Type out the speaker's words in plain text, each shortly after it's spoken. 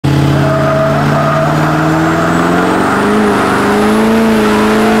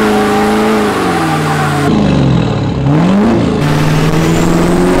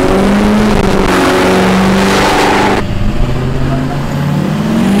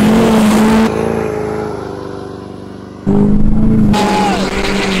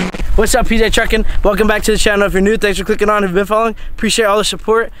What's up, PJ Trucking? Welcome back to the channel. If you're new, thanks for clicking on. If you've been following, appreciate all the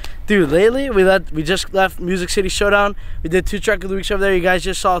support. Dude, lately we just left Music City Showdown. We did 2 truck of the weeks over there. You guys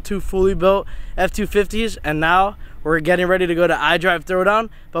just saw 2 fully built F250s, and now we're getting ready to go to iDrive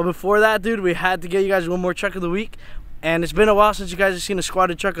Throwdown. But before that, dude, we had to get you guys one more truck of the week. And it's been a while since you guys have seen a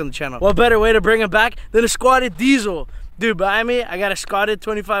squatted truck on the channel. What better way to bring it back than a squatted diesel? Dude, behind me, I got a squatted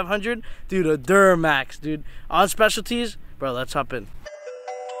 2500. Dude, a Duramax, dude. On specialties, bro, let's hop in.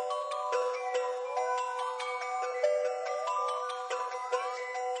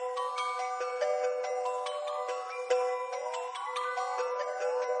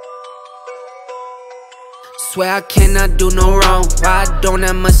 Swear I cannot do no wrong. Why I don't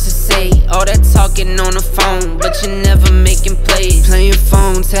have much to say? All that talking on the phone, but you're never making plays. Playing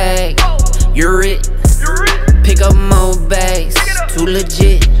phone tag, you're it. Pick up more bags, too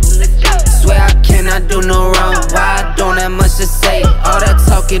legit. Swear I cannot do no wrong. Why I don't have much to say? All that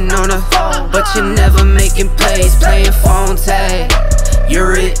talking on the phone, but you're never making plays. Playing phone tag,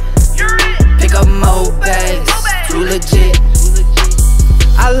 you're it. Pick up more bags, too legit.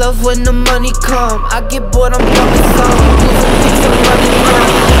 I love when the money come. I get bored, I'm bumping some.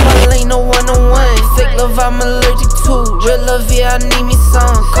 Well, ain't no one-on-one. Fake love I'm allergic to. Real love, yeah, I need me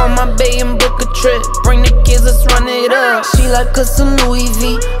some. Call my bae and book a trip. Bring the kids, let's run it up. She like us some Louis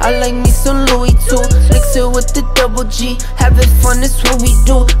V. I like me some Louis too. Mix it with the double G. Having fun, that's what we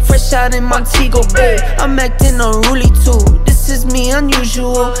do. Fresh out in Montego Bay. I'm acting unruly too. This is me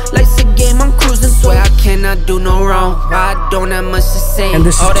unusual. Life's a game, I'm cruising. Swear I cannot do no wrong. Why I don't have much to say? And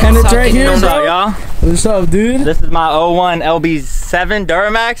this is Kenneth right here. What's up, y'all? What's up, dude? This is my 01 LB7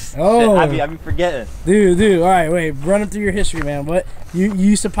 Duramax. Oh, shit, I be forgetting. Dude. All right, wait. Run through your history, man. What you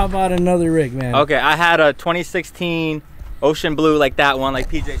used to pop out another rig, man? Okay, I had a 2016 Ocean Blue like that one, like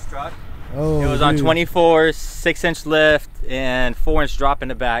PJ's truck. Oh, it was on 24, 6-inch lift, and 4-inch drop in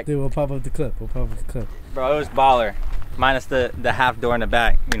the back. Dude, we'll pop up the clip. Bro, it was baller. Minus the half door in the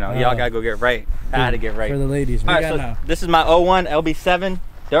back. You know, y'all gotta go get right. I had to get right. For the ladies. All right, so this is my 01 LB7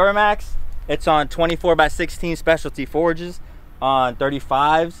 Duramax. It's on 24x16 specialty forges on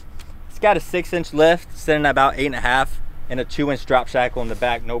 35s. It's got a 6-inch lift, sitting at about 8.5, and a 2-inch drop shackle in the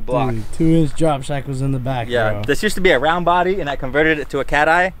back, no block. 2-inch drop shackles in the back. Yeah, bro. This used to be a round body, and I converted it to a cat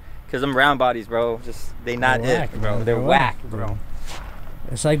eye because them round bodies, bro, they not it, bro. They're whack, bro.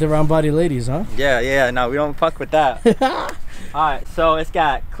 It's like the round body ladies, huh? Yeah, no, we don't fuck with that. Alright, so it's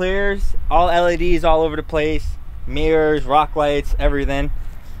got clears, all LEDs all over the place, mirrors, rock lights, everything.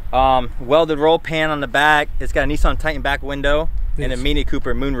 Welded roll pan on the back. It's got a Nissan Titan back window and a Mini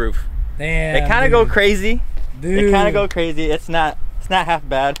Cooper moonroof. Damn. They kind of go crazy. Dude. They kind of go crazy. It's not half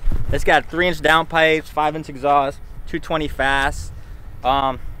bad. It's got 3-inch downpipes, 5-inch exhaust, 220 fast.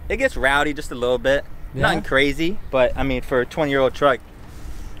 It gets rowdy just a little bit. Yeah. Nothing crazy, but I mean for a 20-year-old truck,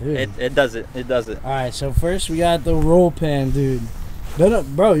 it does it. All right, so first we got the roll pan, dude.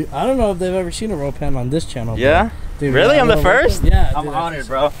 Bro, I don't know if they've ever seen a roll pan on this channel. Yeah? Dude, really? I'm the first? Yeah, I'm honored,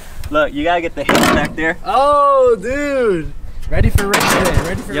 bro. Look, you gotta get the hitch back there. Oh, dude. Ready for race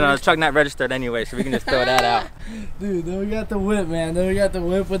day. You know, the truck not registered anyway, so we can just throw that out. Dude, then we got the whip, man. Then we got the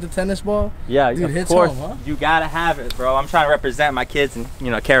whip with the tennis ball. Yeah, dude, of course. Home, huh? You gotta have it, bro. I'm trying to represent my kids in,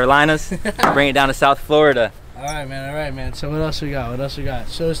 you know, Carolinas. Bring it down to South Florida. All right, man. So what else we got?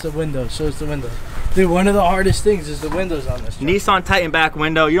 Show us the windows. Dude, one of the hardest things is the windows on this truck. Nissan Titan back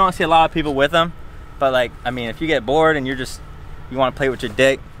window. You don't see a lot of people with them, but like, I mean, if you get bored and you want to play with your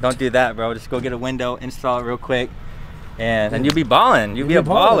dick, don't do that, bro. Just go get a window, install it real quick, and you'll be balling. You'll be a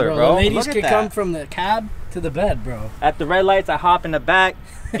baller, bro. The ladies can come from the cab to the bed, bro. At the red lights, I hop in the back,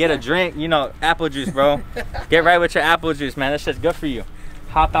 get a drink, you know, apple juice, bro. Get right with your apple juice, man. That shit's good for you.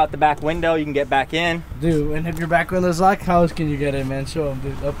 Hop out the back window, you can get back in. Dude, and if your back window's locked, how else can you get in, man? Show them,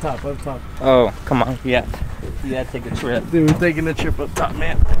 dude. Up top. Oh, come on. Yeah. You gotta take a trip. Dude, we're taking a trip up top,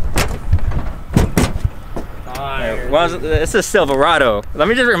 man. Well, it's a Silverado. Let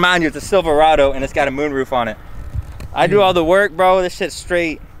me just remind you, it's a Silverado and it's got a moonroof on it. I do all the work, bro. This shit's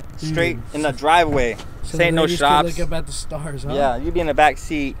straight in the driveway. So this ain't no shops. Look up at the stars, huh? Yeah, you be in the back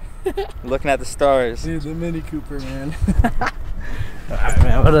seat looking at the stars. Dude, the Mini Cooper, man. All right,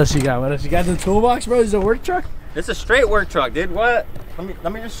 man. What else you got? What else you got? The toolbox, bro. Is it a work truck? It's a straight work truck, dude. What?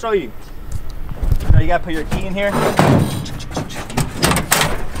 Let me just show you. You gotta put your key in here.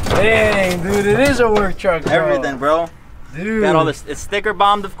 Dang, dude, it is a work truck, bro. Everything, bro. Dude. Got all this. It's sticker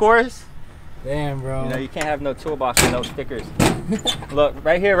bombed, of course. Damn, bro. You know, you can't have no toolbox with no stickers. Look,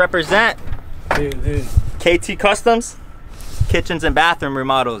 right here, represent. Dude. KT Customs, kitchens and bathroom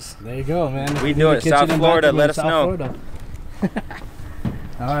remodels. There you go, man. We do it. South Florida, let us know.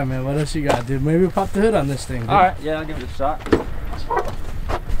 All right, man. What else you got, dude? Maybe pop the hood on this thing, dude. All right, yeah, I'll give it a shot.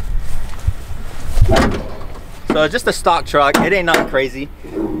 So it's just a stock truck. It ain't nothing crazy.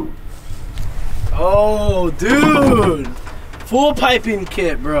 Oh, dude. Full piping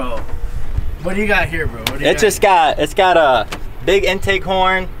kit, bro. What do you got here, bro? What do you got? It's got a big intake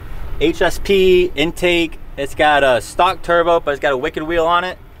horn, HSP intake. It's got a stock turbo, but it's got a wicked wheel on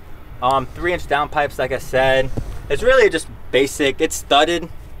it. 3-inch downpipes, like I said. It's really just basic. It's studded,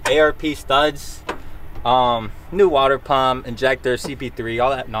 ARP studs, new water pump, injector, CP3,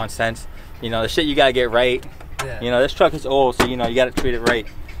 all that nonsense. You know, the shit you gotta get right. Yeah. You know, this truck is old, so you know you gotta treat it right.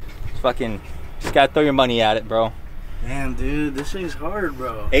 It's fucking, just gotta throw your money at it, bro. Damn, dude, this thing's hard,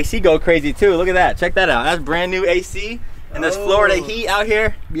 bro. AC go crazy too. Look at that. Check that out. That's brand new AC. And this Florida heat out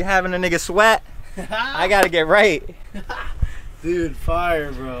here, be having a nigga sweat. I gotta get right. Dude,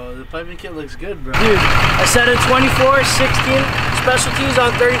 fire, bro. The piping kit looks good, bro. Dude, I said a 24, 16 specialties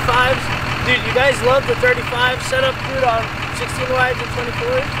on 35s. Dude, you guys love the 35 setup, dude, on 16 wides and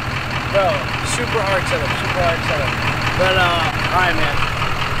 24s? Bro, super hard setup, super hard setup. But, alright, man.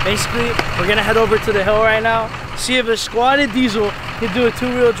 Basically, we're gonna head over to the hill right now, see if a squatted diesel can do a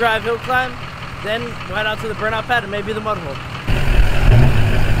 2-wheel drive hill climb, then head out to the burnout pad and maybe the mud hole.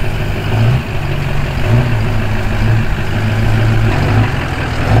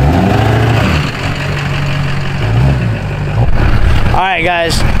 Alright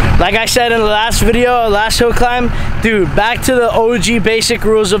guys, like I said in the last video, last hill climb, dude, back to the OG basic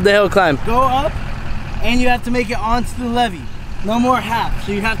rules of the hill climb. Go up and you have to make it onto the levee. No more half.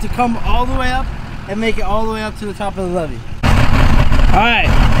 So you have to come all the way up and make it all the way up to the top of the levee. Alright,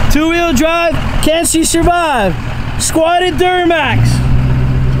 2-wheel drive, can she survive? Squatted Duramax.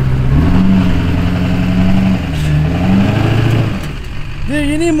 Dude,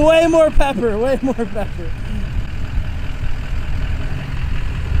 you need way more pepper, way more pepper.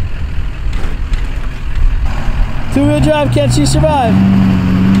 Two-wheel drive, can she survive?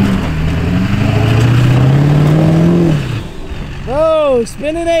 Bro,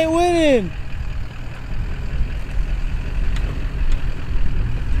 spinning ain't winning.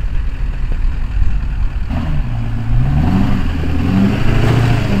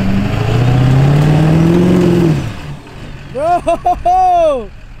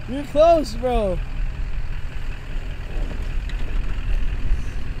 Bro, you're close, bro.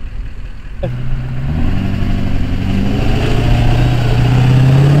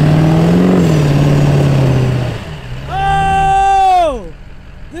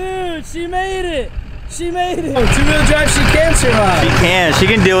 She made it! She made it! Oh, 2-wheel drive, she can survive. She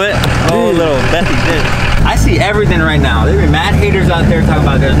can do it. Oh, little Bethy did. I see everything right now. There are mad haters out there talking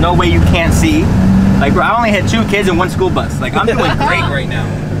about there's no way you can't see. Like, bro, I only had 2 kids and 1 school bus. Like, I'm doing great right now.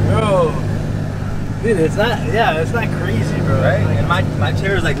 Bro. Dude, it's not, yeah, it's not crazy, bro. Right? Like, and my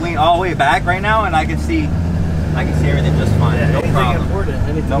chair is like leaned all the way back right now, and I can see everything just fine. Yeah, no problem.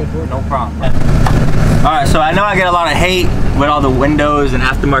 Anything important. No problem. Alright, so I know I get a lot of hate with all the windows and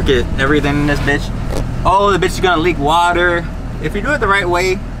aftermarket everything in this bitch. Oh, the bitch is gonna leak water. If you do it the right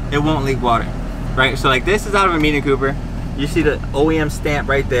way, it won't leak water. Right? So like this is out of a Mini Cooper. You see the OEM stamp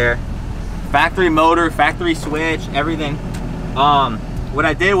right there. Factory motor, factory switch, everything. What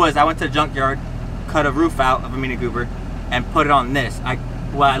I did was I went to the junkyard, cut a roof out of a Mini Cooper, and put it on this. I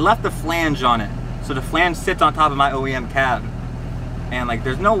left the flange on it. So the flange sits on top of my OEM cab. And like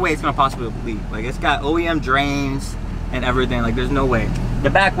there's no way it's gonna possibly leak. Like it's got OEM drains and everything. Like there's no way. The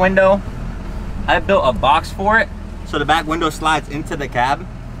back window, I built a box for it. So the back window slides into the cab.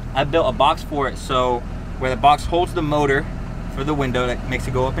 I built a box for it so where the box holds the motor for the window that makes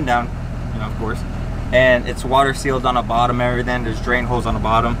it go up and down, you know, of course. And it's water sealed on the bottom and everything. There's drain holes on the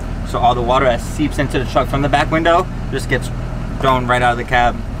bottom. So all the water that seeps into the truck from the back window just gets thrown right out of the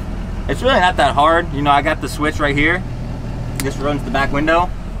cab. It's really not that hard. You know, I got the switch right here. This runs the back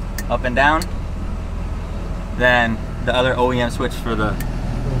window up and down. Then the other OEM switch for the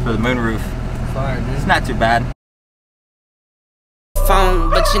moonroof. Fire, dude. It's not too bad.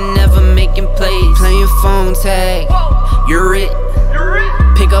 Phone, but you're never making plays. Playing phone tag. You're it.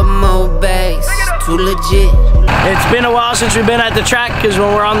 Pick up more bags. Too legit. It's been a while since we've been at the track because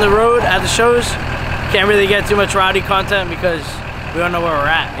when we're on the road at the shows, can't really get too much rowdy content because we don't know where we're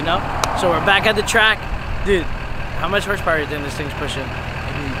at, you know? So we're back at the track. Dude, how much horsepower do you think this thing's pushing?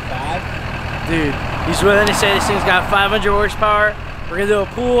 Maybe 5? Dude, he's willing to say this thing's got 500 horsepower. We're gonna do a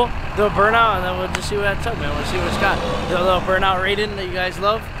pool, do a burnout, and then we'll just see what that's up, man. We'll see what it's got. Do a little burnout rating that you guys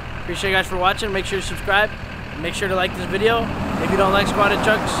love. Appreciate you guys for watching. Make sure to subscribe. Make sure to like this video. If you don't like squatted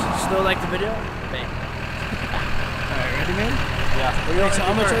trucks, still like the video. Bang. Alright, ready, man? Yeah. So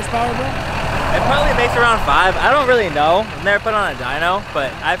how much horsepower, bro? It probably makes around 5. I don't really know. I've never put on a dyno,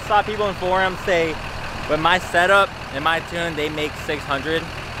 but I've saw people in forums say with my setup and my tune, they make 600.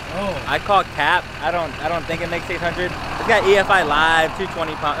 Oh. I call cap. I don't think it makes 800. It's got EFI Live,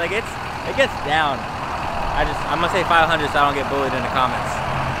 220 pounds. Like it gets down. I'm gonna say 500 so I don't get bullied in the comments.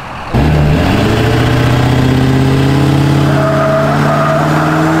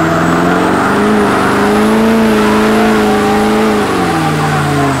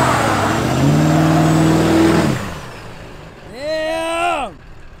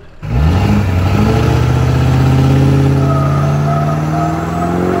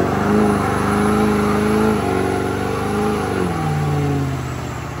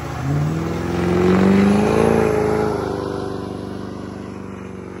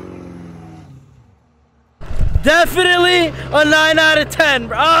 Definitely a 9 out of 10,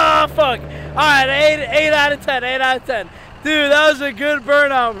 bro. Oh, fuck. Alright, 8 out of 10, 8 out of 10. Dude, that was a good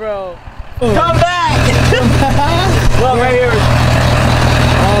burnout, bro. Come back! Well, right here.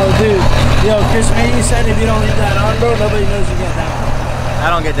 Oh, dude. Yo, Chris Mayne said if you don't leave that on, bro, nobody knows you get down. I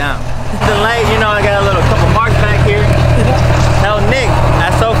don't get down. The light, you know, I got a little couple marks back here. Tell Nick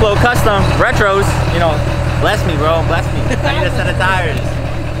at SoFlo Custom Retros, you know, bless me, bro, bless me. I need a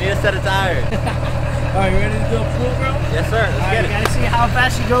set of tires. Alright, you ready to do a pool, bro? Yes, sir. Let's get it. You gotta see how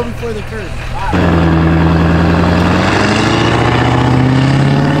fast you go before the curve.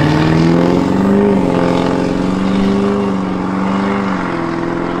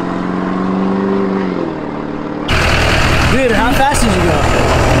 Dude, how fast did you go?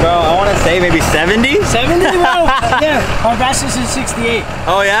 Bro, I want to say maybe 70? 70? Bro? Yeah. Our fastest is 68.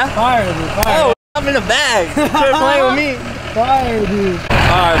 Oh, yeah? Fire, dude. Fire. Oh, I'm in the bag. Quit playing with me. Fire, dude.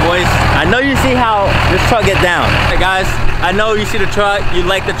 Alright, boys. I know you see how this truck get down. Alright, guys. I know you see the truck. You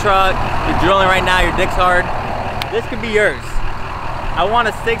like the truck. You're drilling right now. Your dick's hard. This could be yours. I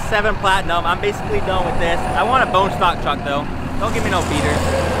want a 6.7 Platinum. I'm basically done with this. I want a bone stock truck, though. Don't give me no beaters.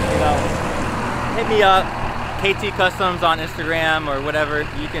 You know, hit me up. KT Customs on Instagram or whatever.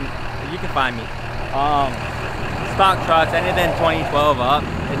 You can find me. Stock trucks, anything 2012 up.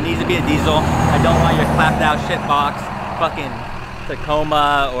 It needs to be a diesel. I don't want your clapped out shit box. Fucking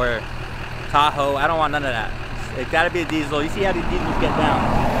Tacoma or Tahoe. I don't want none of that. It's gotta be a diesel. You see how these diesels get down.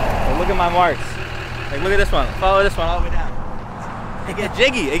 Like, look at my marks. Like, look at this one. Follow this one all the way down. It get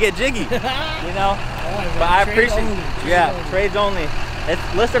jiggy. You know? But I appreciate it. Yeah, trades only. It's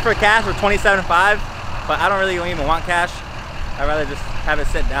listed for cash for $27.5, but I don't really even want cash. I'd rather just have it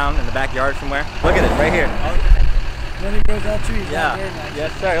sit down in the backyard somewhere. Look at it right here. When it grows out trees. Yeah.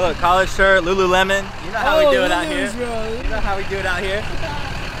 Yes, sir. Look, college shirt, Lululemon. You know how we do it out here. You know how we do it out here.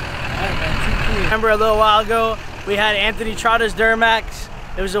 Remember a little while ago, we had Anthony Trotta's Duramax.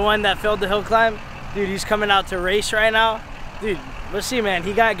 It was the one that failed the hill climb. Dude, he's coming out to race right now. Dude, let's see, man.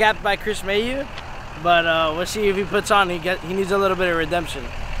 He got gapped by Chris Mayhew, but we'll see if he puts on. He needs a little bit of redemption.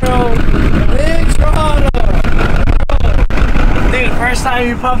 Bro, big Trotta. Dude, first time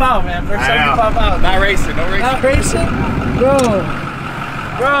you pop out, man. First time you pop out. Not racing, no racing. Not racing?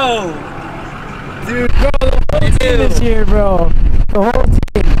 Bro. Dude, bro, the whole team is here, bro. The whole team.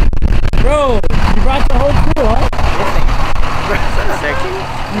 Bro, you brought the whole crew, huh?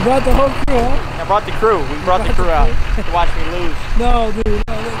 You brought the whole crew, huh? I brought the crew. We brought the crew out to watch me lose. No, dude.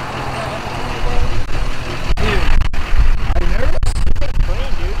 No, look. Dude. Are you nervous?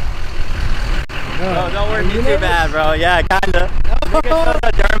 Clean, dude. No, don't worry me too bad, bro. Yeah, kinda. Nigga,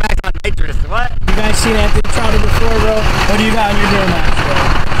 Duramax on nitrous. What? You guys seen Anthony Trotta before, bro? What do you got on your Duramax, bro?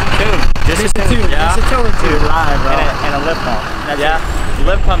 Tune. Just a tune. Yeah. Just a tune. Dude, live, bro. And a lift pump. Yeah. The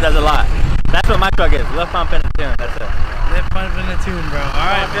lift pump does a lot. That's what my truck is. Lift pump and a tune. That's it. Lift pump and a tune, bro.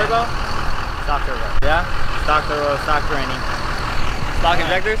 Alright. Turbo? Stock turbo. Yeah? Stock turbo, stock training. Stock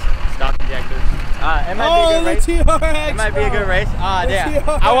injectors? Stock injectors. It might be a good race. TRX, it might be a good race.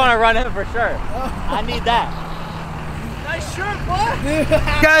 Yeah. I want to run it for sure. I need that. Nice shirt, boy.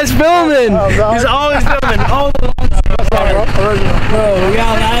 Guy's filming. He's always filming. All the bro, we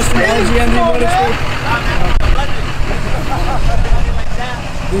got last from LGMD Motorsport.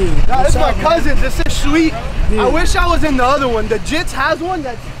 Dude, that's my cousin. This is sweet. Dude. I wish I was in the other one. The Jits has one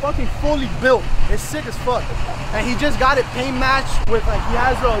that's fucking fully built. It's sick as fuck. And he just got it paint matched with, like, he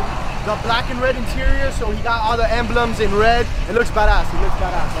has the black and red interior, so he got all the emblems in red. It looks badass. He looks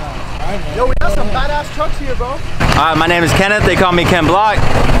badass. Yo, we got some badass trucks here, bro. Alright, my name is Kenneth. They call me Ken Block.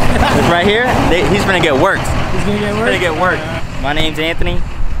 This right here, he's gonna get worked. He's gonna get worked? My name's Anthony.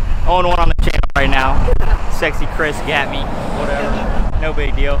 Own one on the channel right now. Sexy Chris got me. Whatever. No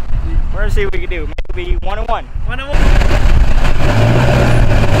big deal. We're gonna see what we can do. Maybe 1-1. 1-1.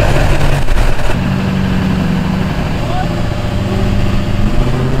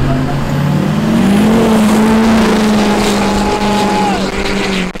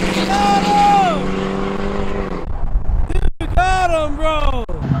 Got him, bro.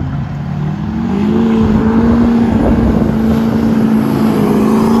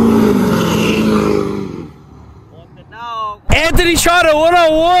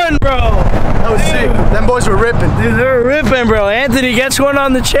 101, bro. That was sick. Them boys were ripping. Dude, they were ripping, bro. Anthony gets one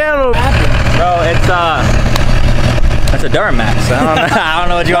on the channel. Bro, it's a Duramax. I don't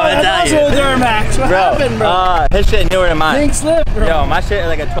know what you want to tell you. Also a Duramax. What happened, bro? His shit newer than mine. Pink slip, bro. Yo, my shit is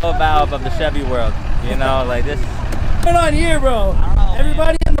like a 12 valve of the Chevy world. You know, like this. What's going on here, bro?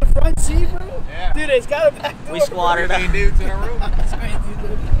 Everybody in the front seat, bro? Yeah. Dude, it's got a back door. We squatted up. Dudes in a room.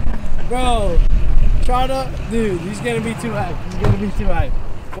 Bro, try to, dude, he's gonna be too hype. He's gonna be too hype.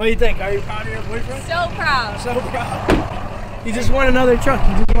 What do you think? Are you proud of your boyfriend? So proud. So proud. He just won another truck.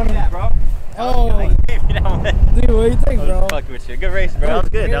 He just won Yeah, bro. Oh, dude, what do you think, bro? Fuck with you. Good race, bro. That was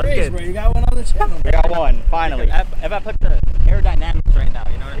good. That was race, good. Bro. You got one on the channel. I got one, finally. If I put the aerodynamics right now,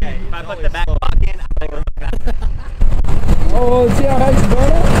 you know what I mean? If I put the back block in, I'm like, oh, see how high it's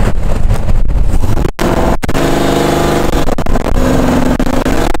going?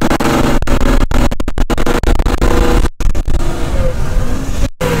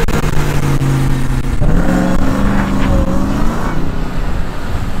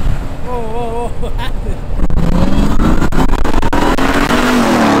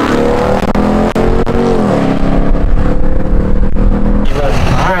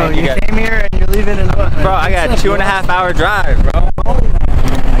 You came here and you're leaving in what? bro, I got a 2.5 hour drive, bro.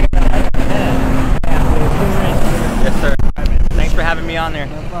 Yes, sir. Thanks for having me on there.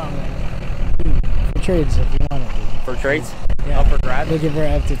 No problem, man. For trades if you want it. For trades? Yeah. Oh, for grabs? Looking for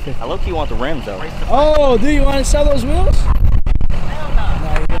up to 50. I low-key want the rims, though. Oh, dude, you want to sell those wheels? Hell no.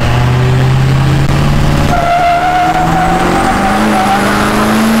 No, you don't.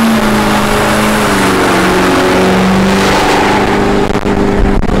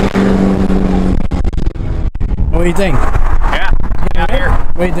 What do you think? Yeah. Get out here.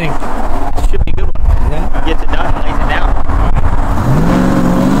 What do you think? Should be a good one. Yeah. Gets it done, lays it down.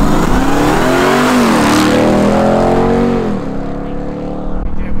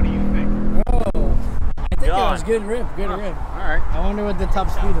 What do you think? Oh, I think it was good rip, good rip. Alright. I wonder what the top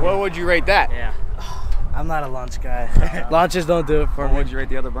speed was. What would you rate that? Yeah. I'm not a launch guy. Launches don't do it for What me. would you rate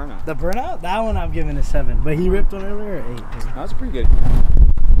the other burnout? The burnout? That one I'm giving a 7. But he ripped one earlier at 8. That was pretty good.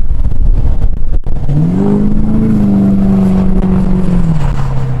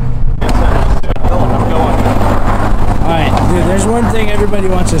 Alright, dude, there's one thing everybody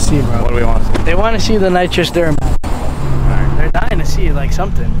wants to see, bro. What do we want to see? They want to see the nitrous Duramax. They're dying to see like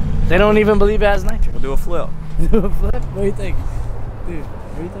something. They don't even believe it has nitrous. We'll do a flip. Do a flip? What do you think? Dude,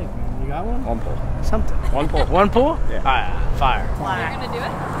 what do you think, man? You got one? One pull. Something. One pull. One pull? Yeah. Alright, fire. You're gonna do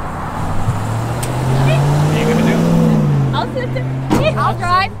it? Are you gonna do it? I'll sit there. I'll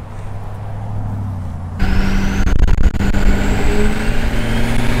drive.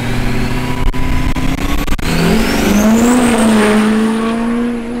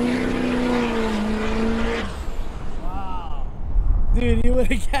 Wow. Dude, you would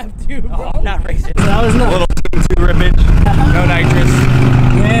have kept you, bro. Oh, not racing. That was A nuts. little too rippage. No nitrous.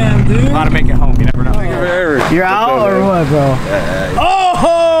 Damn, dude. A lot to make it home. You never know. You're out or what, bro?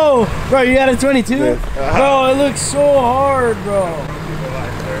 Oh! Bro, you got a 22? Bro, it looks so hard, bro.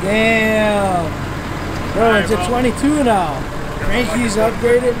 Damn. Bro, it's a 22 now. Frankie's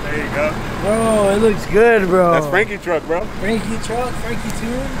upgraded. There you go. Bro, it looks good, bro. That's Frankie truck, bro. Frankie truck, Frankie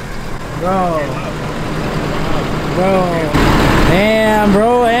tune. Bro. Bro. Damn,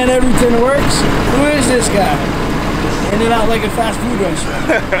 bro, and everything works. Who is this guy? In and out like a fast food restaurant.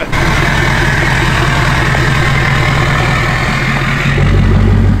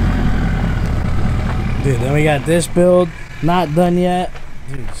 Dude, then we got this build, not done yet.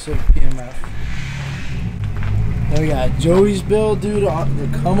 Dude, sick PMF. Then we got Joey's build, dude,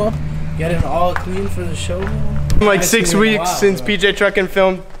 the come up, getting all clean for the show, man. Like 6 weeks since bro. PJ Truckin'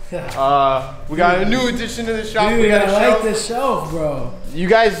 filmed. We got a new addition to the shop. Dude, we got I a like shelf. this shelf, bro. You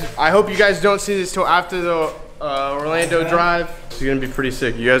guys, I hope you guys don't see this till after the Orlando drive. It's gonna be pretty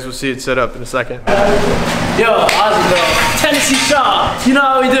sick. You guys will see it set up in a second. Yo, Ozzy, bro. Tennessee shop. You know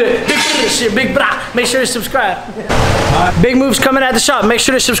how we do it. Big shit, big bra. Make sure to subscribe. Big moves coming at the shop. Make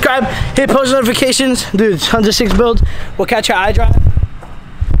sure to subscribe. Hit post notifications. Dude, 106 builds. We'll catch your eye drop.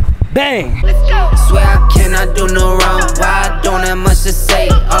 Bang. Swear I cannot do no wrong. Why I don't have much to say.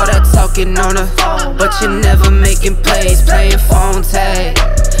 All that talking on the phone, but you're never making plays. Playing phone tag.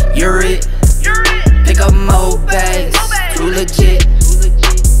 You're it. Pick up more bags. Too legit.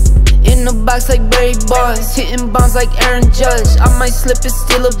 In the box like Barry Bonds, hitting bombs like Aaron Judge. I might slip and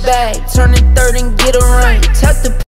steal a bag. Turning third and get a ring. Tap the